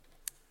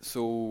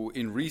So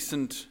in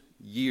recent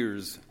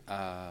years,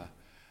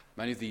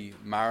 many of the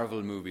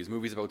Marvel movies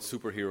about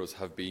superheroes,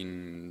 have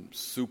been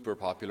super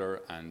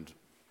popular and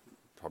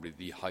probably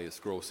the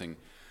highest grossing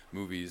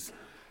movies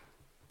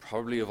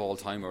probably of all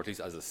time, or at least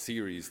as a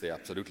series, they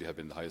absolutely have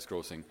been the highest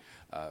grossing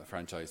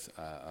franchise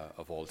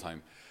of all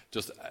time.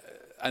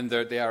 And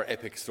they are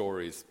epic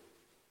stories.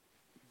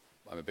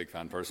 I'm a big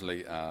fan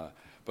personally,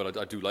 but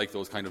I do like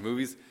those kind of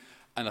movies.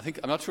 And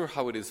I'm not sure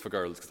how it is for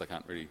girls, because I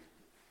can't really,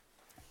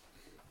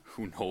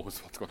 who knows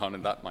what's going on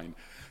in that mind.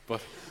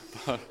 But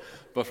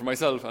for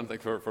myself, and I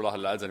think for a lot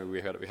of lads, anyway,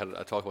 we had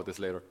a talk about this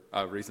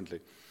recently.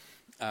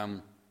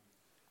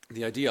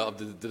 The idea of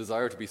the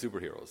desire to be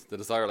superheroes, the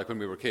desire, like when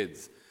we were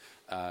kids,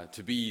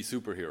 to be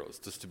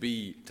superheroes, just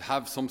to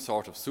have some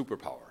sort of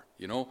superpower,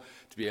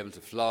 to be able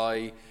to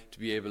fly, to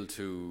be able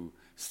to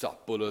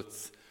stop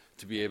bullets,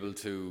 to be able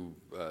to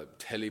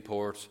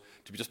teleport,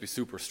 to just be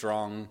super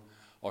strong,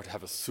 or to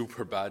have a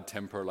super bad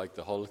temper like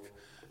the Hulk,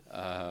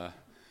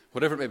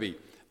 whatever it may be.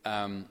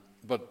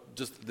 But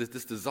just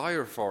this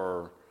desire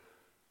for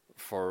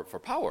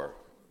power,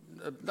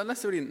 not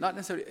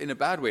necessarily in a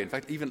bad way. In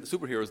fact, even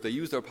superheroes, they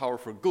use their power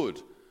for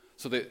good.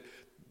 So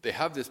they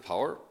have this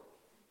power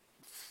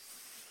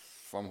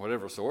from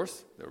whatever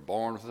source. They were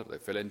born with it. They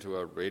fell into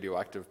a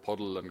radioactive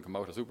puddle and come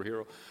out a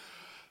superhero.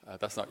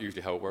 That's not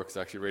usually how it works.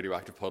 Actually,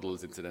 radioactive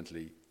puddles,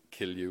 incidentally,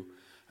 kill you.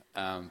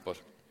 But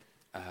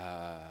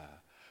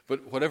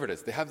whatever it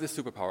is, they have this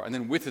superpower, and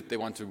then with it, they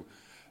want to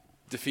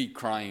defeat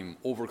crime,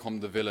 overcome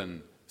the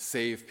villain,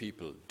 save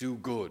people, do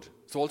good.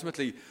 So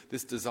ultimately,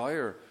 this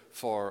desire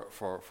for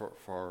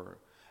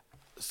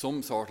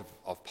some sort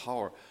of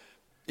power,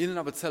 in and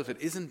of itself, it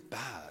isn't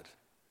bad.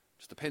 It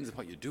just depends on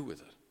what you do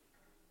with it.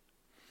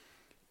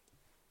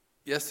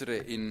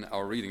 Yesterday in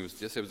our reading,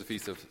 yesterday was the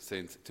feast of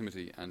Saints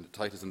Timothy and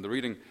Titus, and the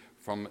reading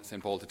from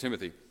St. Paul to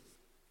Timothy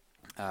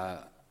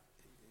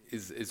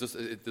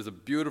there's a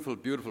beautiful,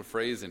 beautiful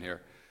phrase in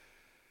here,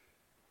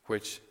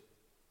 which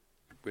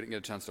we didn't get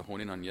a chance to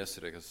hone in on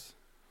yesterday because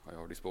I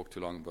already spoke too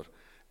long, but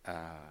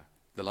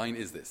the line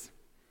is this: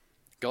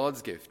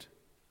 God's gift,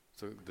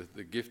 so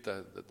the gift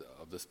of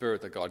the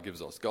Spirit that God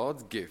gives us,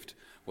 God's gift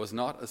was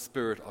not a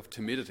spirit of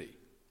timidity,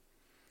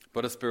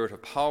 but a spirit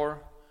of power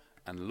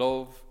and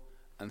love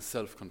and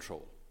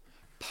self-control.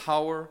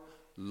 Power,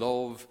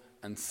 love,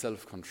 and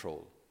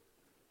self-control.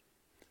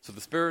 So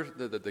the Spirit,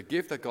 the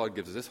gift that God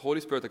gives us, this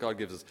Holy Spirit that God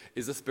gives us,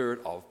 is a spirit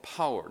of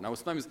power. Now,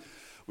 sometimes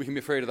we can be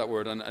afraid of that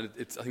word, and I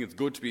think it's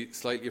good to be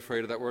slightly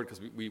afraid of that word,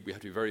 because we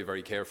have to be very,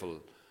 very careful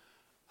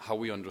how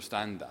we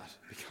understand that.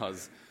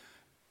 Because,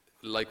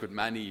 like with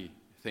many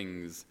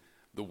things,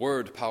 the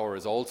word power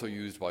is also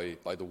used by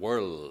the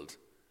world,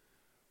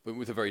 but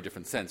with a very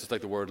different sense. It's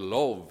like the word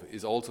love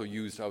is also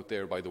used out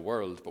there by the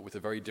world, but with a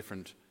very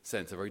different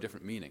sense, a very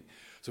different meaning.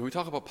 So when we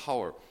talk about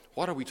power,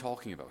 what are we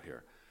talking about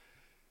here?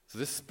 So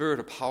this spirit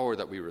of power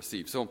that we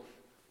receive. So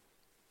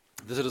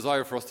there's a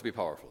desire for us to be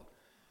powerful.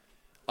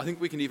 I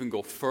think we can even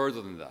go further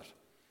than that.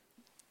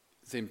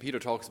 St. Peter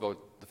talks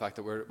about the fact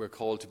that we're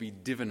called to be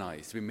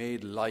divinized, to be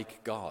made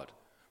like God.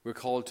 We're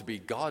called to be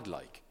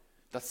godlike.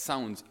 That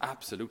sounds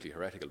absolutely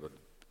heretical, but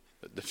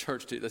the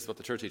church, that's what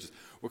the church teaches.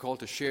 We're called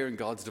to share in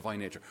God's divine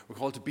nature. We're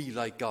called to be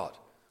like God.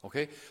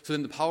 Okay? So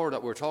then the power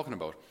that we're talking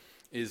about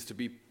is to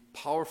be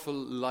powerful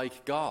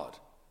like God.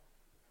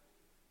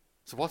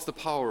 So what's the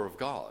power of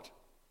God?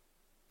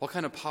 What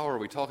kind of power are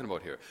we talking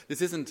about here?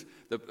 This isn't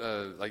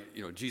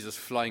Jesus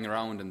flying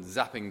around and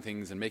zapping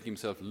things and making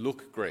himself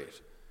look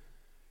great.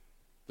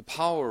 The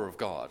power of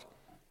God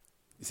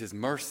is his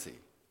mercy,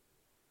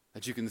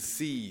 that you can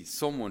see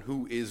someone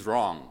who is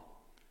wrong,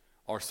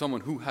 or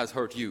someone who has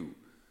hurt you,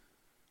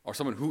 or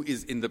someone who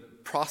is in the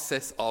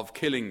process of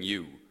killing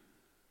you,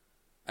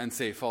 and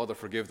say, Father,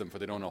 forgive them, for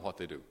they don't know what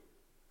they do.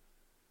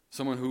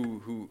 Someone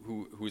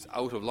who is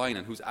out of line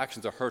and whose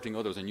actions are hurting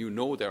others, and you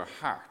know their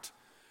heart.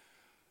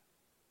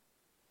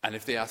 And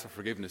if they ask for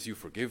forgiveness, you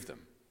forgive them.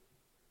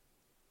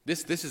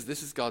 This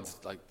is God's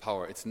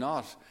power. It's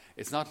not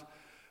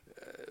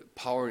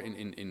power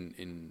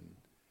in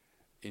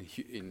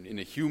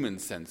a human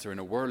sense or in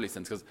a worldly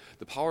sense, because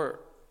the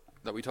power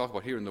that we talk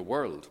about here in the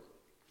world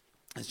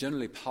is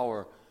generally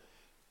power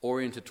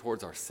oriented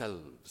towards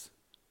ourselves.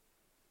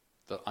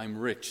 That I'm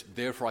rich,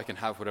 therefore I can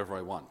have whatever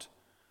I want.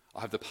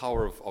 I have the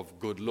power of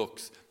good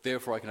looks,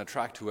 therefore I can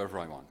attract whoever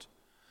I want.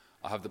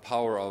 I have the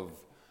power of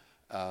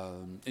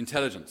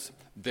intelligence,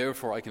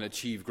 therefore I can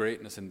achieve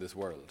greatness in this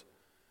world.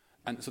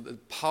 And so the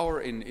power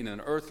in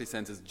an earthly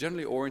sense is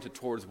generally oriented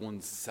towards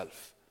one's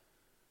self.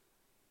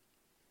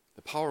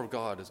 The power of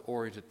God is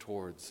oriented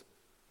towards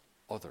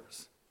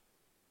others.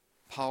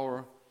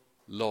 Power,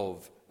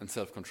 love, and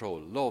self-control.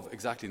 Love,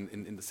 exactly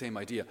in the same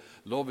idea.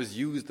 Love is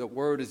used, the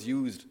word is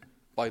used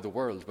by the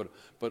world,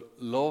 but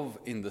love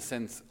in the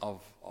sense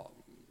of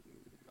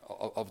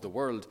the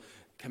world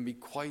can be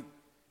quite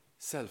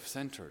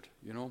self-centered,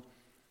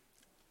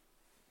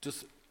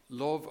 Just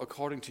love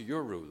according to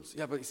your rules.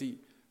 Yeah, but you see,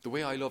 the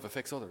way I love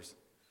affects others.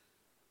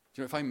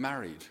 If I'm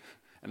married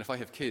and if I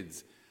have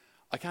kids,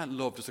 I can't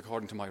love just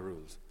according to my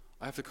rules.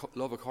 I have to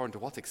love according to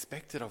what's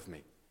expected of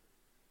me.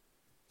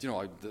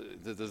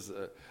 There's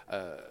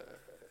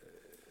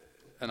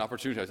an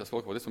opportunity. I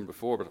spoke about this one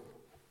before, but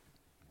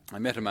I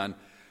met a man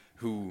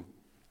who,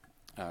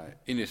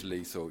 in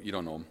Italy, so you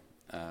don't know him,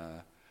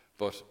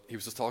 but he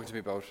was just talking to me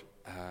about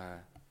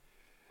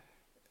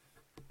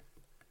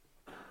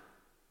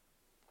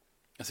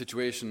a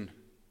situation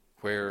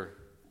where,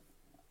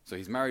 so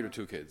he's married with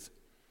 2 kids,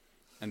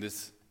 and there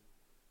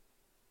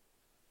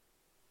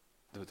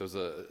was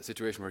a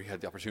situation where he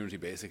had the opportunity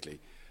basically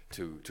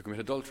to commit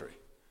adultery.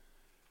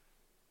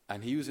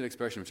 And he used an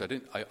expression which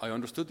I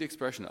understood the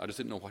expression, I just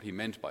didn't know what he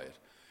meant by it.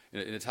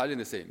 In Italian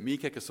they say, mi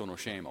che sono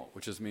scemo,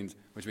 which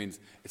means,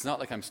 it's not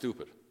like I'm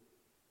stupid.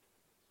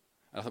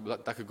 And I thought, well,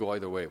 that could go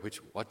either way.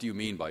 What do you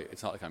mean by,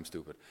 it's not like I'm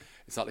stupid?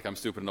 It's not like I'm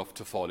stupid enough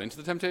to fall into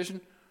the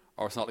temptation,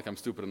 or it's not like I'm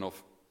stupid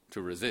enough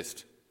to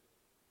resist.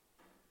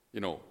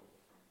 I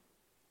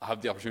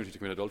have the opportunity to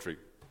commit adultery.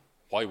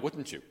 Why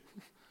wouldn't you?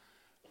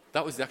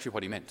 That was actually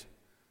what he meant,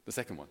 the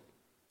second one.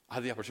 I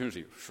had the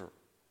opportunity, sure.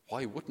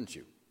 Why wouldn't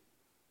you?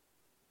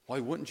 Why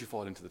wouldn't you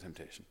fall into the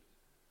temptation?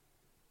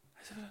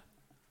 I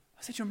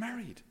said, you're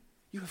married.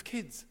 You have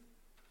kids.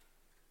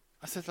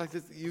 I said, like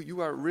this,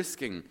 you are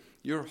risking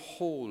your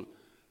whole,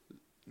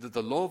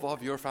 the love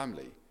of your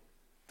family,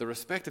 the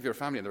respect of your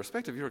family, and the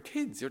respect of your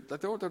kids.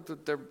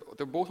 They're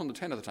both under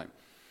 10 at the time.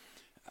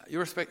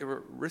 You're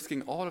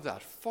risking all of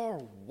that for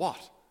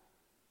what?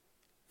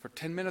 For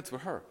 10 minutes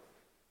with her?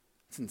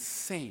 It's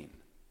insane.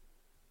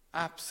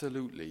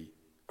 Absolutely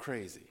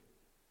crazy.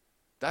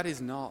 That is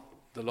not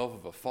the love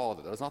of a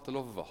father. That is not the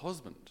love of a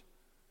husband.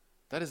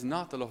 That is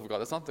not the love of God.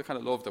 That's not the kind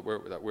of love that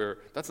we're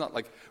that's not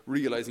like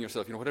realizing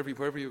yourself,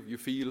 wherever you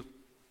feel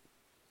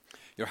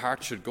your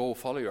heart should go,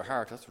 follow your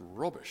heart. That's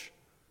rubbish.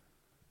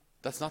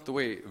 That's not the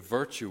way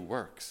virtue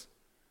works.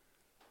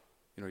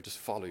 You just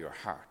follow your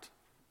heart.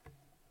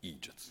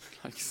 Idiots.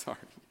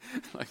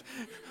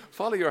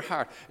 Follow your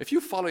heart. If you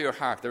follow your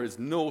heart, there is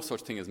no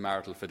such thing as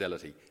marital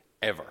fidelity,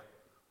 ever.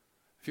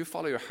 If you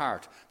follow your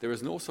heart, there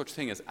is no such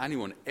thing as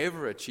anyone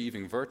ever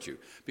achieving virtue.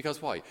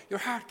 Because why? Your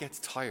heart gets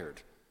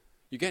tired.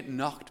 You get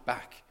knocked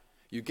back.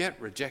 You get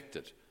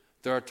rejected.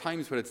 There are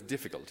times when it's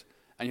difficult,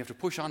 and you have to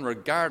push on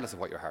regardless of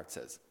what your heart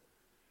says.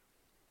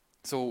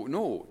 So,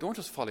 no, don't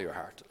just follow your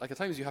heart. At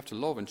times you have to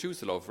love and choose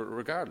to love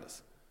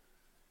regardless.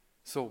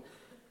 So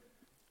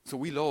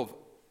we love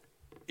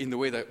in the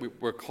way that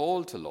we're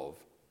called to love,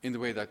 in the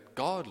way that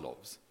God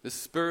loves. This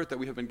spirit that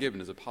we have been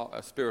given is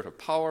a spirit of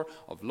power,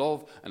 of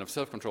love, and of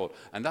self-control.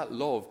 And that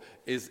love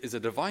is a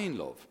divine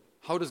love.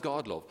 How does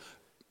God love?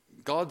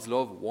 God's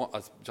love,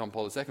 as John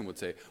Paul II would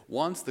say,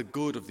 wants the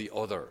good of the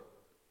other.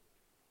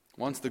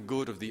 Wants the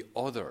good of the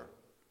other.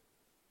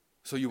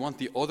 So you want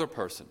the other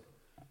person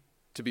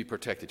to be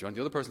protected. You want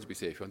the other person to be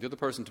safe. You want the other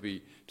person to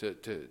be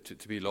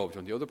loved. You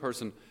want the other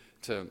person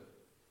to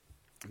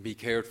be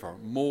cared for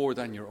more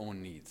than your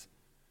own needs.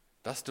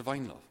 That's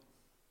divine love.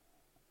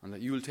 And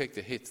that you will take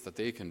the hits that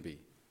they can be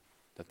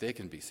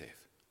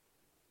safe.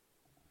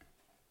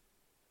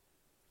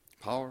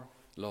 Power,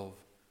 love,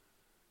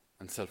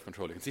 and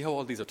self-control. You can see how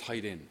all these are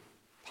tied in.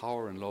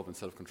 Power and love and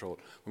self-control.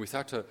 When we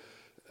start to,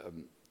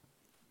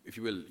 if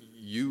you will,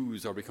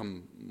 use or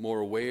become more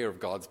aware of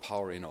God's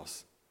power in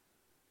us,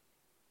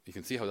 you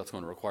can see how that's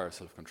going to require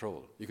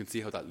self-control. You can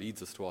see how that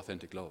leads us to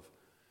authentic love.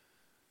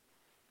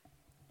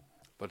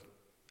 But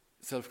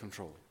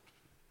self-control.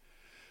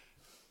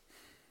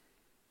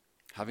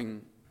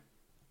 Having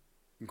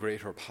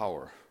greater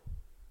power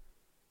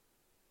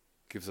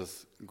gives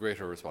us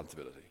greater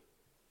responsibility.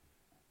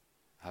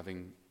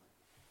 Having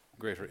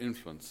greater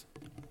influence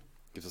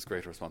gives us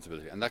greater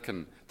responsibility, and that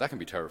can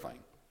be terrifying.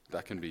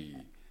 That can be,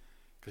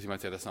 because you might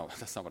say that's not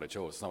what I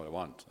chose. It's not what I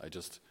want. I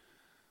just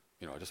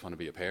want to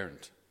be a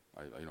parent.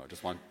 I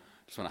just want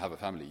to have a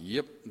family.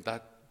 Yep,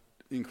 that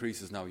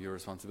increases now your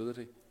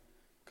responsibility,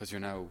 because you're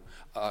now.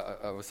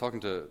 I was talking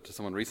to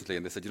someone recently,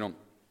 and they said,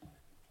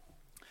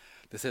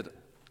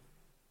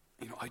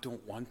 I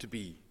don't want to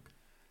be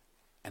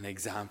an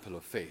example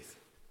of faith.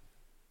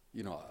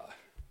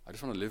 I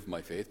just want to live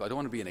my faith, but I don't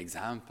want to be an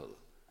example.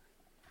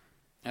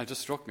 And it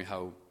just struck me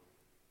how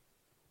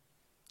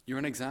you're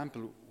an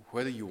example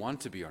whether you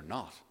want to be or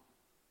not.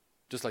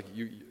 Just like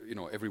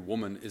every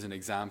woman is an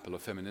example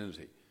of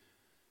femininity.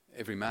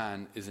 Every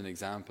man is an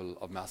example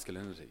of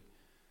masculinity.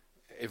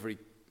 Every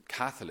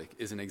Catholic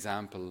is an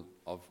example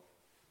of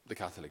the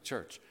Catholic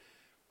Church.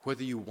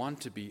 Whether you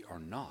want to be or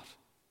not.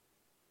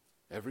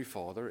 Every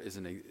father is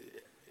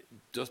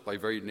just by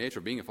very nature,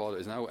 being a father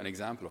is now an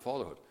example of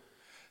fatherhood.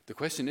 The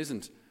question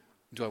isn't,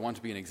 do I want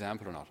to be an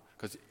example or not?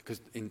 Because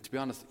to be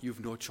honest,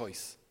 you've no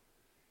choice.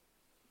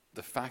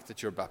 The fact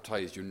that you're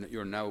baptized,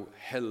 you're now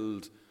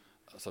held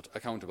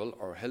accountable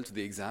or held to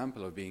the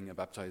example of being a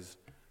baptized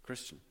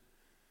Christian.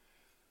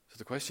 So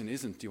the question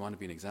isn't, do you want to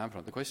be an example or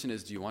not? The question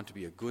is, do you want to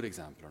be a good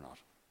example or not?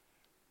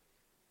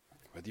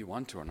 Whether you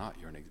want to or not,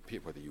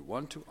 whether you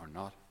want to or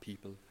not,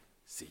 people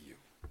see you.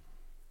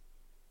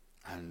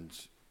 And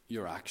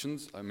your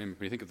actions, when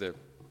you think of the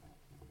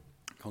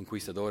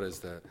conquistadores,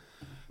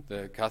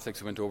 the Catholics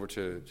who went over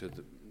to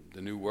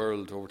the New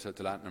World, over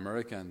to Latin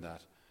America, and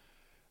that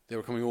They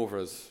were coming over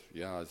as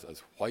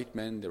white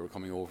men. They were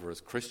coming over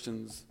as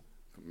Christians,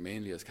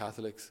 mainly as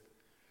Catholics.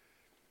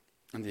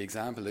 And the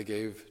example they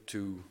gave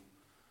to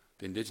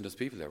the indigenous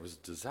people there was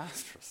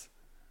disastrous.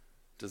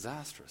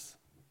 Disastrous.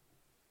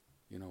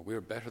 We're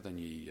better than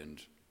ye,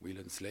 and we'll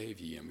enslave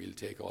ye, and we'll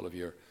take all of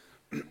your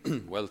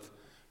wealth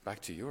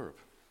back to Europe.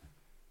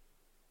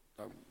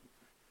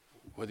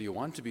 Whether you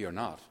want to be or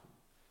not,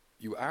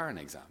 you are an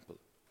example.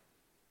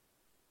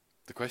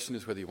 The question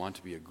is whether you want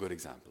to be a good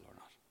example or not.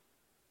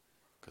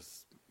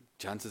 Because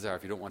chances are,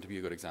 if you don't want to be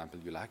a good example,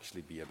 you'll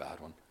actually be a bad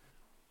one.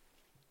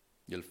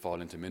 You'll fall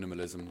into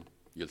minimalism.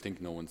 You'll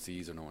think no one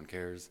sees or no one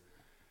cares.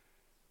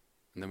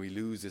 And then we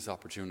lose this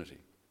opportunity,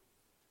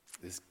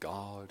 this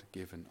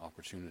God-given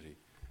opportunity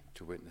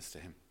to witness to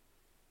him.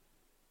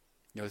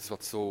 This is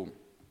what's so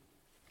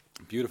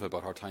beautiful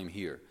about our time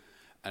here.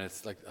 And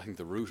it's I think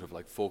the root of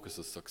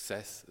Focus's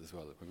success as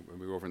well. When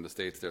we were over in the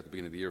States there at the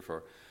beginning of the year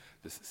for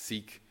this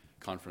Seek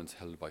conference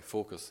held by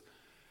Focus,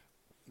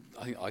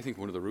 I think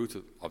one of the roots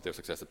of their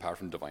success, apart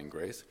from divine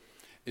grace,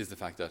 is the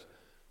fact that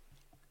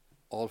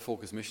all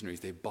Focus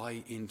missionaries, they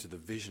buy into the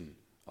vision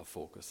of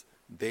Focus.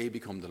 They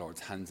become the Lord's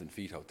hands and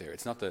feet out there.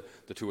 It's not the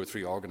 2 or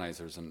 3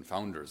 organizers and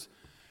founders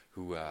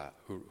who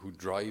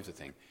drive the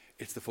thing.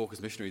 It's the Focus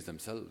missionaries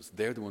themselves.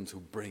 They're the ones who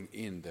bring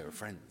in their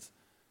friends.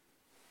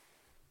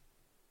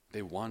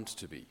 They want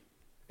to be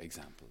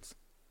examples.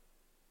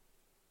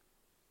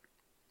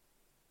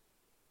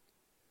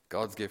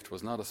 God's gift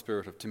was not a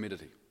spirit of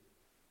timidity.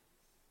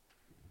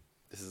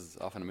 This is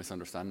often a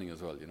misunderstanding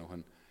as well.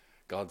 When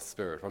God's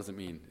Spirit, what does it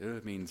mean?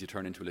 It means you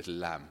turn into a little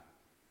lamb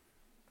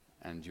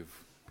and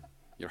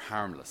you're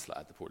harmless,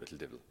 lad, the poor little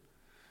devil.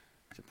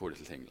 It's a poor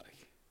little thing,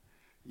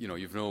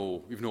 you've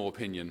no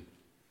opinion,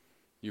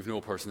 you've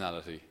no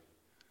personality,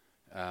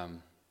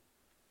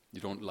 you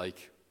don't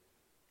like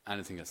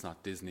anything that's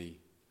not Disney.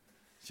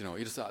 You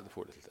just the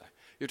poor little guy.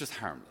 You're just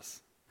harmless.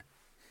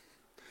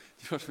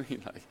 You know what I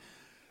mean?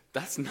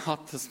 That's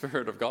not the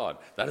Spirit of God.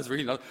 That is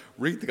really not.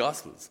 Read the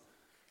Gospels.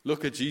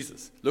 Look at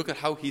Jesus. Look at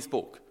how he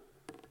spoke.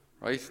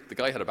 Right? The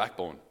guy had a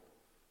backbone.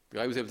 The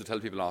guy was able to tell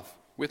people off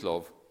with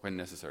love when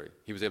necessary.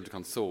 He was able to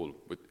console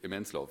with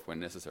immense love when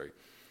necessary.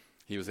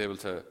 He was able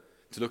to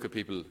look at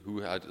people who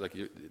had,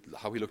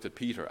 how he looked at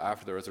Peter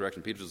after the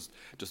resurrection. Peter was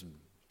just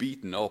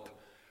beaten up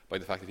by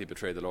the fact that he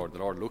betrayed the Lord. The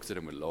Lord looks at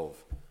him with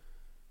love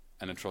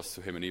and entrusts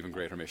to him an even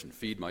greater mission.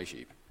 Feed my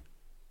sheep.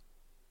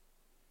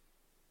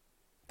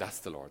 That's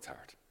the Lord's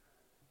heart.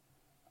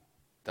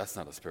 That's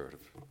not this spirit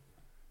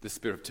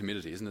of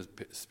timidity isn't a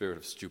spirit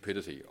of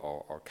stupidity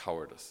or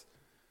cowardice.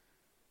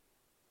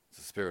 It's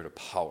a spirit of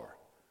power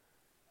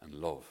and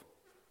love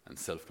and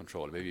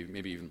self-control.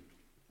 Maybe even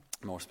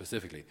more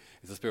specifically,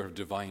 it's a spirit of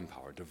divine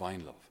power,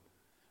 divine love,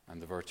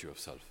 and the virtue of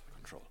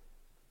self-control.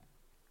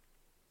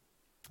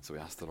 So we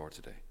ask the Lord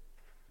today,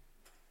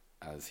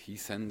 as he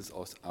sends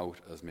us out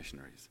as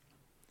missionaries,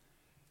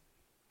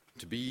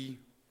 to be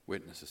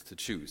witnesses, to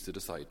choose, to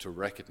decide, to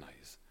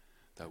recognize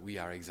that we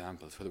are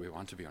examples, whether we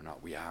want to be or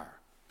not. We are.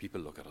 People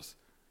look at us.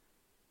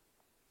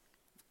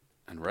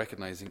 And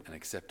recognizing and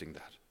accepting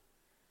that,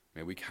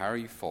 may we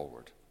carry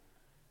forward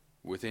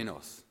within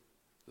us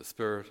the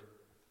spirit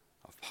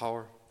of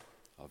power,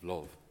 of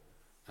love,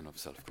 and of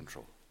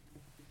self-control.